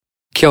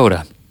Kia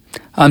ora.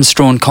 I'm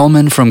Strawn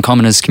Coleman from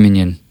Commoners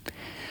Communion.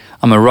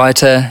 I'm a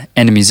writer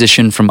and a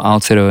musician from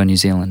Aotearoa, New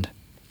Zealand.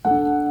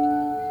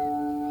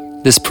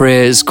 This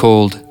prayer is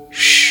called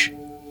Shh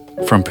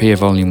from Prayer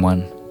Volume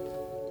 1.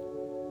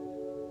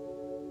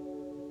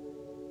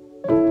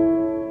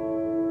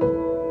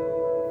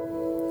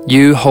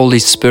 You, Holy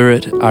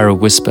Spirit, are a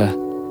whisper,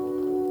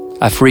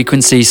 a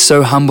frequency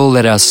so humble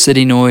that our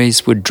city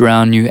noise would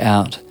drown you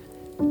out,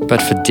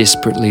 but for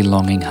desperately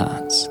longing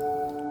hearts.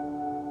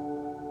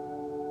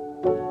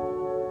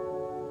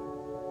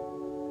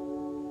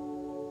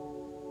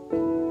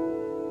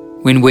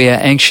 When we are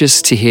anxious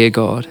to hear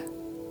God,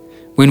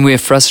 when we are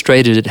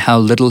frustrated at how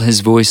little His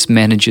voice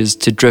manages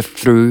to drift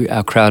through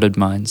our crowded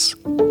minds,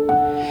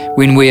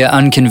 when we are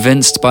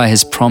unconvinced by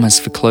His promise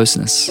for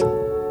closeness,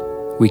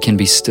 we can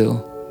be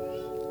still.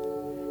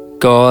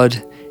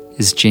 God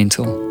is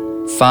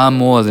gentle, far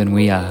more than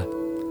we are.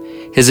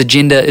 His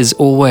agenda is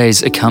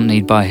always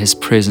accompanied by His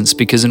presence,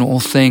 because in all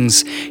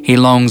things He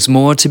longs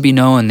more to be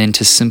known than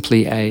to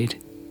simply aid.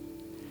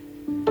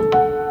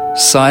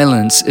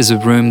 Silence is a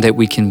room that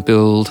we can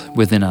build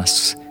within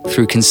us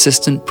through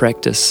consistent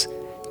practice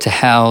to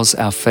house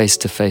our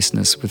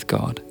face-to-faceness with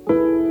God.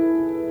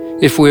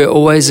 If we're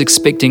always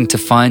expecting to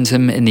find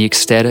Him in the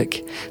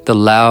ecstatic, the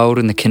loud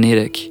and the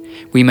kinetic,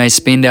 we may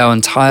spend our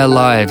entire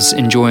lives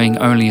enjoying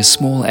only a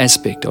small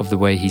aspect of the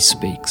way He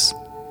speaks.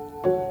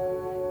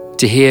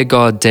 To hear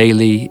God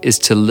daily is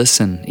to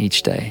listen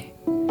each day,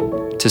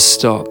 to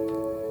stop,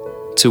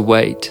 to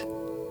wait,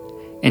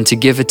 and to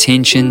give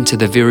attention to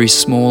the very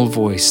small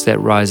voice that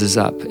rises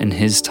up in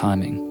His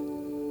timing.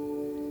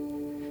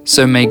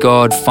 So may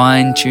God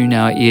fine-tune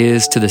our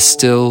ears to the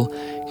still,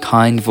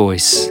 kind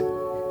voice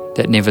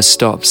that never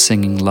stops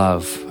singing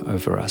love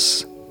over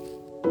us.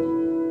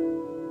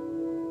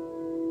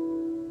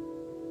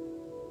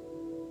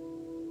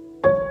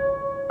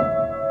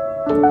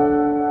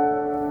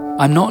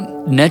 I'm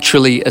not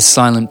naturally a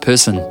silent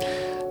person.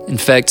 In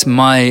fact,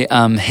 my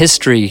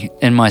history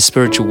in my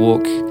spiritual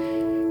walk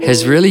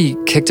has really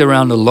kicked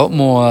around a lot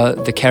more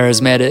the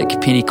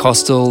charismatic,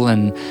 Pentecostal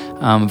and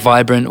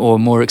vibrant or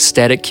more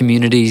ecstatic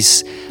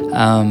communities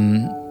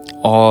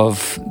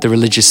of the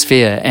religious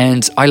sphere.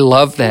 And I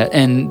love that,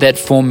 and that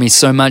formed me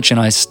so much, and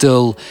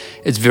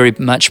it's very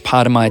much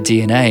part of my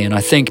DNA. And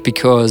I think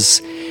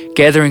because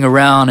gathering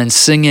around and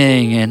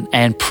singing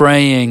and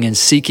praying and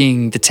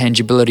seeking the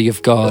tangibility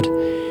of God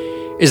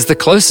is the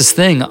closest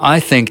thing,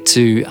 I think,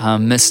 to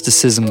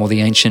mysticism or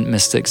the ancient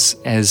mystics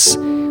as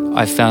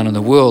I found in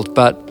the world.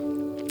 But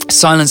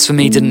silence for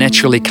me didn't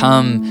naturally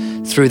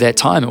come through that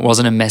time. It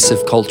wasn't a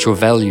massive cultural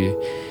value.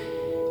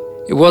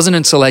 It wasn't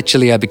until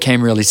actually I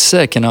became really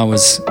sick and I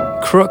was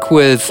crook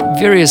with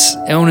various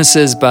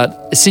illnesses,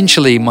 but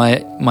essentially my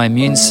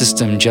immune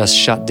system just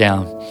shut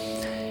down.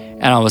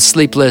 And I was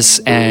sleepless,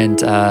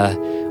 and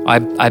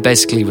I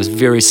basically was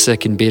very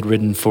sick and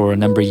bedridden for a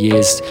number of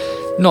years.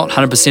 Not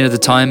 100% of the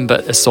time,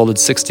 but a solid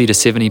 60 to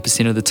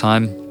 70% of the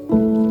time.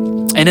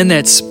 And in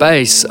that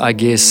space, I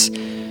guess,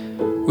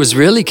 was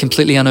really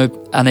completely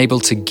unable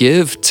to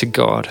give to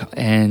God,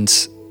 and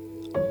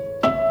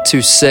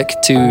too sick,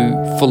 too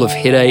full of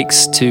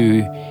headaches,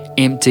 too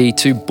empty,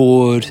 too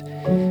bored,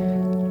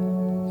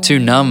 too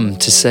numb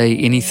to say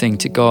anything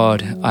to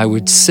God. I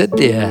would sit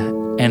there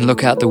and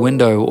look out the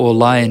window or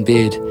lie in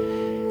bed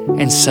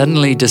and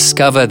suddenly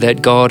discover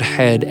that God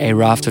had a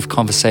raft of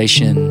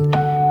conversation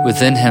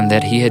within Him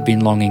that He had been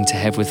longing to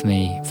have with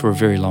me for a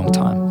very long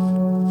time.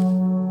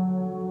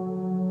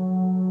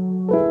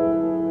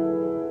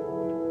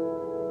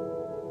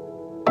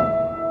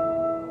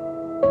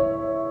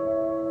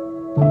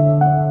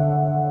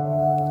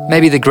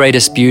 Maybe the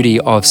greatest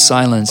beauty of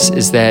silence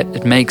is that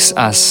it makes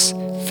us,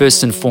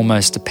 first and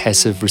foremost, a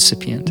passive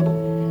recipient.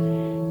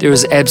 There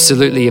is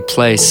absolutely a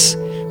place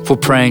for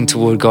praying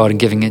toward God and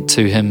giving it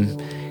to Him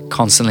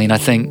constantly. And I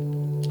think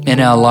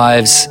in our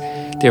lives,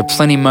 there are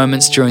plenty of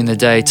moments during the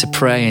day to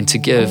pray and to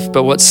give.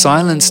 But what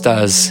silence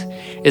does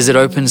is it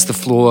opens the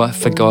floor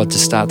for God to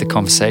start the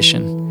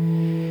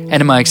conversation. And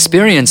in my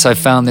experience, I've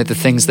found that the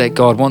things that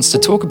God wants to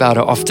talk about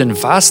are often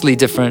vastly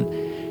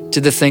different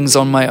to the things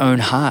on my own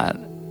heart,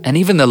 and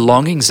even the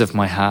longings of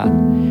my heart.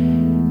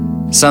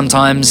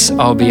 Sometimes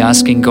I'll be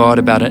asking God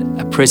about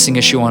a pressing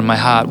issue on my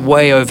heart,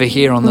 way over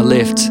here on the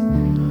left,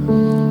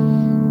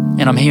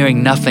 and I'm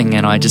hearing nothing,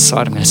 and I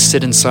decide I'm going to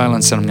sit in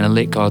silence and I'm going to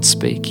let God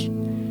speak.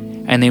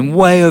 And then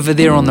way over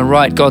there on the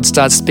right, God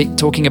starts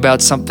talking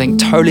about something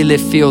totally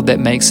left field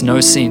that makes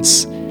no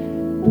sense.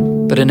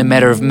 But in a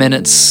matter of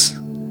minutes,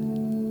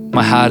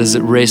 my heart is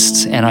at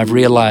rest, and I've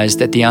realized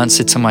that the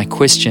answer to my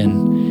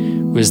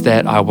question was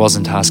that I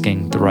wasn't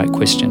asking the right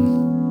question.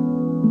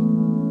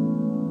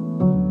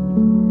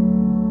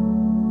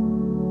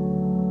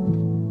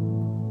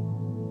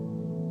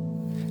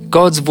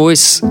 God's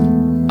voice,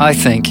 I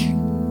think,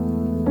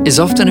 is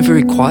often a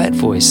very quiet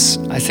voice.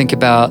 I think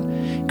about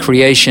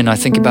creation. I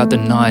think about the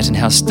night and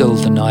how still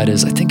the night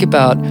is. I think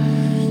about,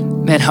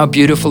 man, how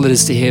beautiful it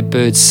is to hear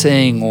birds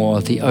sing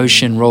or the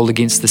ocean roll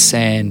against the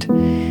sand.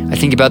 I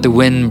think about the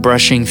wind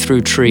brushing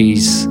through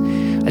trees.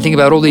 I think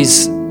about all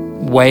these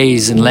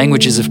ways and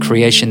languages of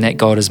creation that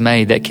God has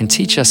made that can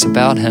teach us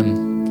about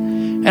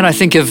Him. And I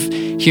think of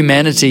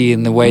humanity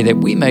in the way that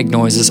we make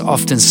noise is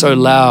often so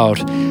loud.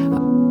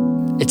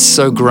 It's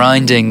so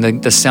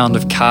grinding, the sound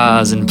of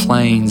cars and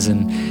planes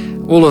and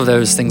all of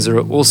those things are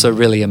also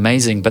really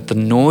amazing, but the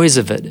noise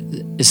of it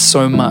is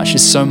so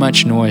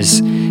much noise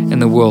in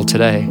the world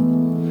today.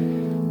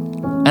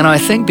 And I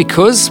think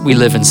because we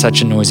live in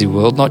such a noisy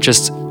world, not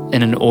just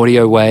in an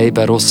audio way,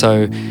 but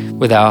also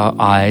with our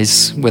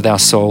eyes, with our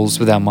souls,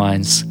 with our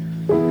minds,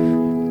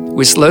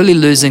 we're slowly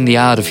losing the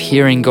art of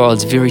hearing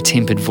God's very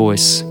tempered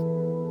voice.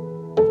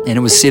 And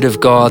it was said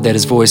of God that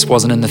His voice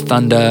wasn't in the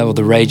thunder or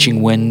the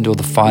raging wind or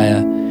the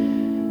fire,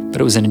 but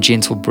it was in a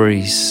gentle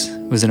breeze,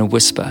 it was in a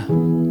whisper.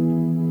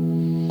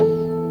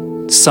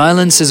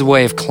 Silence is a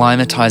way of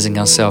climatizing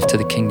ourselves to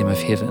the kingdom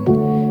of heaven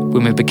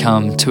when we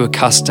become too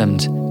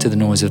accustomed to the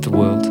noise of the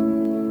world.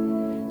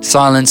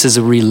 Silence is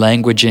a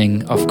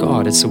relanguaging of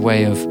God. It's a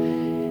way of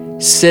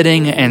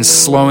sitting and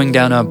slowing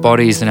down our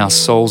bodies and our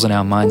souls and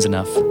our minds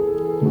enough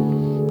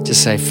to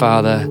say,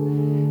 Father,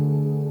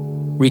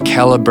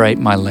 recalibrate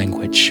my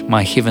language,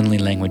 my heavenly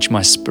language,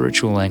 my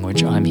spiritual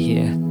language. I'm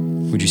here.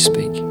 Would you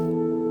speak?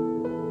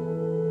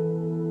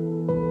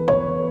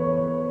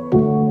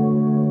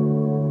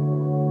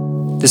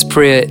 This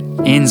prayer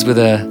ends with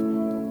a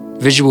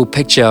visual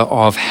picture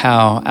of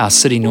how our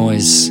city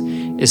noise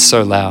is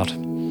so loud.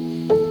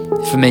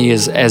 For me,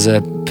 as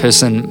a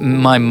person,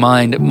 my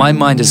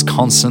mind is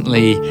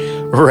constantly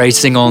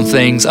racing on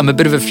things. I'm a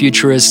bit of a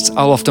futurist.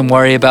 I'll often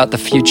worry about the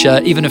future.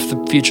 Even if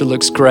the future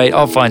looks great,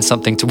 I'll find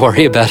something to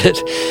worry about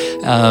it.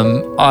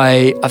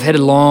 I've had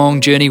a long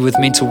journey with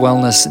mental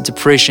wellness,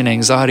 depression,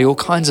 anxiety, all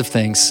kinds of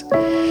things.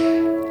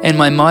 And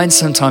my mind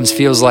sometimes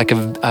feels like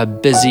a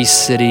busy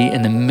city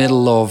in the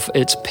middle of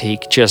its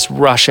peak, just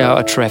rush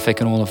hour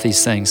traffic and all of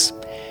these things.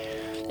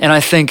 And I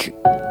think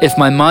if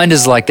my mind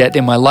is like that,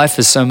 then my life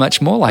is so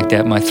much more like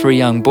that. My 3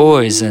 young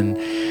boys and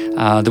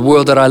the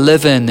world that I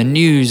live in, the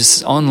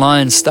news,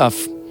 online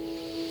stuff.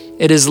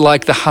 It is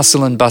like the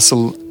hustle and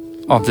bustle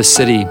of the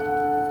city.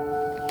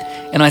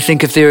 And I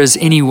think if there is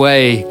any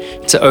way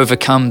to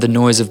overcome the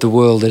noise of the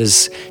world, it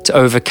is to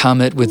overcome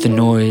it with the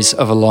noise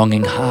of a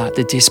longing heart,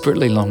 the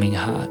desperately longing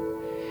heart.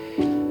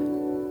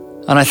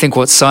 And I think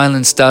what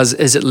silence does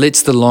is it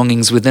lets the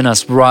longings within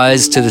us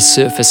rise to the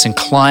surface and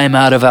climb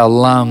out of our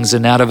lungs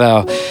and out of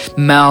our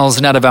mouths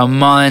and out of our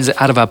minds,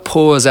 out of our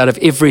pores, out of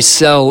every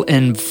cell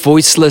in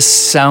voiceless,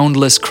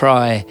 soundless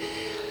cry,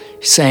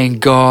 saying,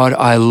 God,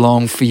 I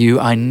long for you.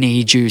 I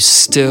need you,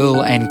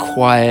 still and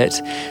quiet,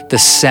 the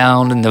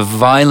sound and the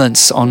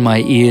violence on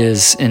my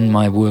ears in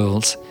my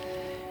world.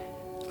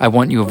 I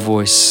want your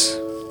voice.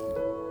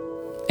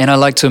 And I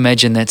like to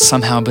imagine that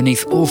somehow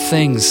beneath all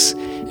things,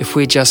 if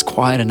we're just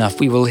quiet enough,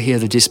 we will hear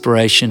the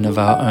desperation of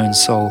our own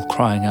soul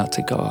crying out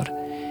to God.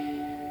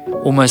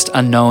 Almost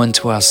unknown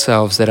to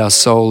ourselves that our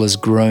soul is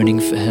groaning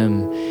for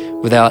Him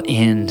without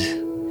end.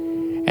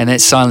 And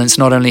that silence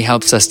not only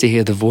helps us to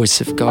hear the voice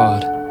of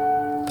God,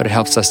 but it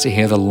helps us to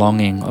hear the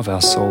longing of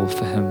our soul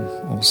for Him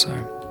also.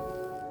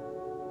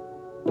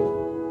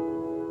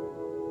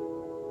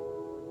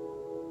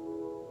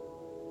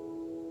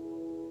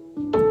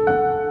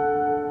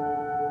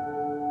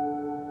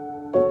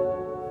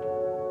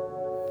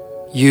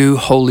 You,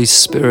 Holy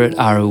Spirit,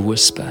 are a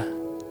whisper,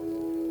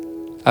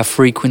 a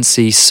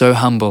frequency so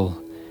humble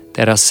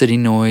that our city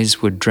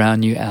noise would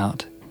drown you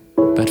out,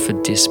 but for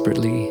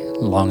desperately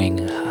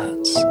longing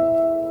hearts.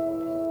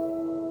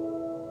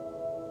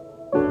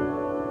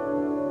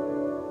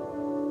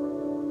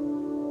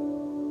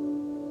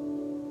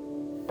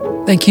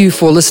 Thank you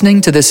for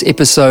listening to this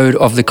episode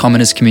of the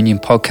Commoners Communion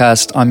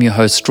podcast. I'm your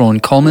host, Strawn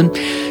Coleman.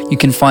 You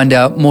can find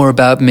out more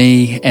about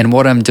me and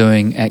what I'm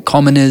doing at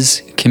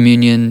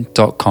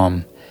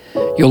commonerscommunion.com.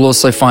 You'll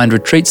also find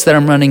retreats that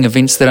I'm running,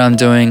 events that I'm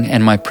doing,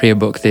 and my prayer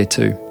book there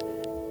too.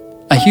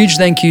 A huge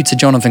thank you to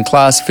Jonathan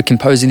Klaas for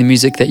composing the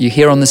music that you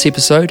hear on this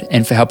episode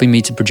and for helping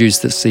me to produce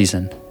this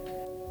season.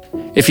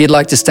 If you'd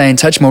like to stay in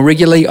touch more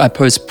regularly, I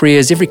post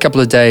prayers every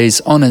couple of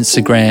days on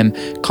Instagram,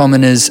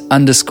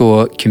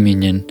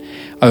 commoners_communion.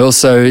 I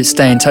also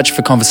stay in touch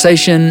for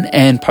conversation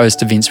and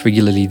post events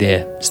regularly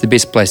there. It's the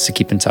best place to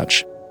keep in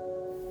touch.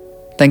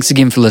 Thanks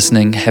again for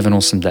listening. Have an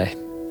awesome day.